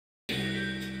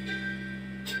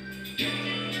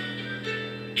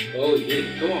Oh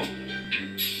yeah, come on.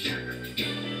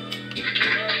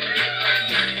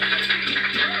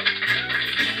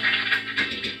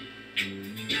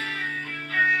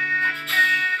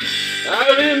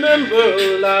 I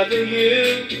remember loving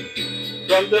you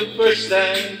from the first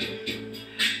time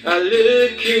I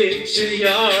look into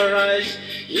your eyes.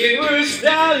 You were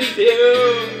standing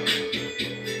there,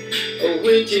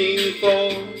 waiting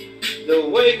for the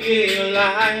waking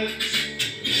light.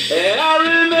 And I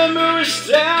remember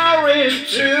staring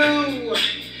through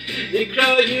the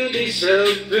crowd you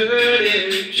disappeared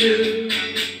into.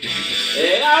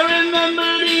 And I remember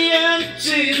the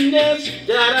emptiness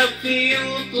that I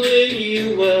felt when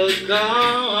you were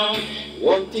gone,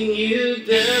 wanting you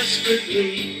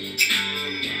desperately,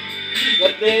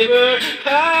 but never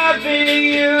having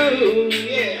you,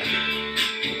 yeah.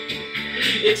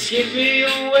 It's kept me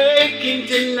awake in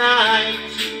the night,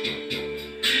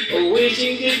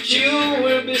 wishing that you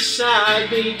were beside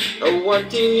me,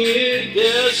 wanting you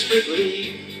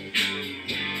desperately,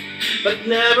 but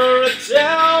never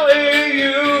telling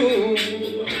you.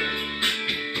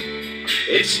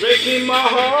 It's breaking my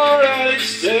heart and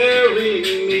it's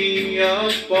tearing me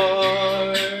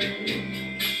apart.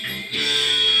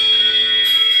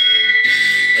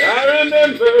 I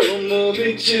remember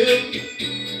moving to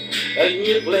a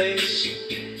new place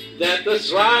that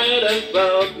was right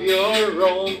above your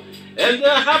own, and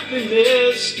the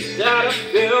happiness that I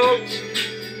felt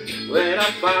when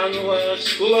I finally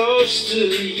was close to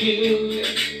you.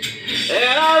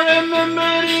 And I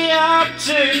remember the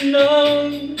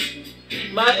afternoon,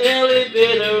 my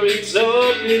elevator is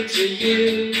open to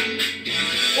you.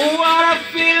 What a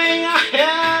feeling I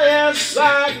had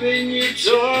inside when you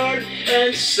turned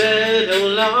and said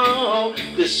hello.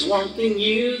 This wanting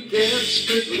you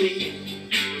desperately,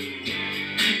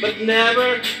 but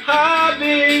never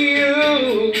having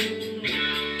you.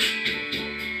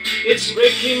 It's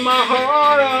breaking my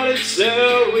heart and it's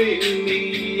tearing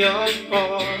me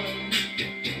apart.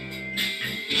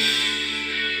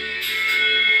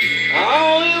 I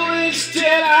only wish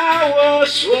that I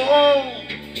was wrong.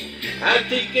 I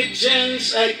take a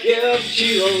chance, I kept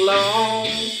you along.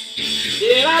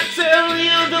 Did I tell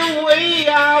you the way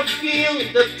I feel,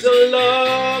 that the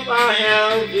love I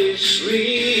have is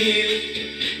real?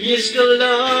 Yes, the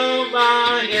love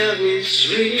I have is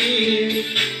real.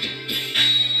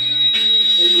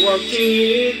 And wanting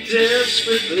you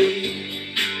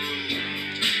desperately,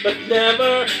 but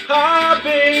never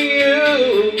having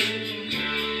you.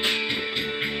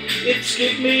 It's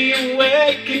kept me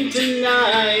awake in the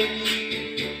night,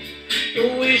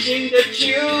 wishing that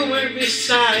you were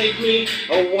beside me,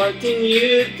 wanting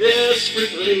you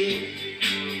desperately,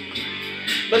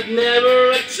 but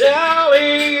never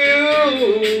telling you.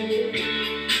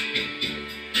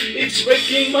 It's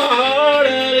breaking my heart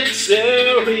and it's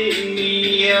tearing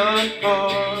me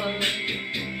apart.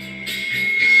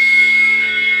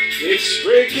 It's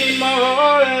breaking my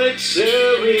heart and it's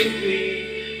tearing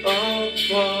me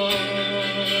apart.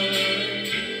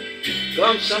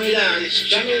 Come, Samida, it's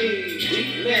Johnny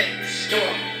Remix. Come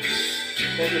on.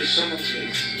 Thank you so much,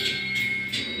 guys.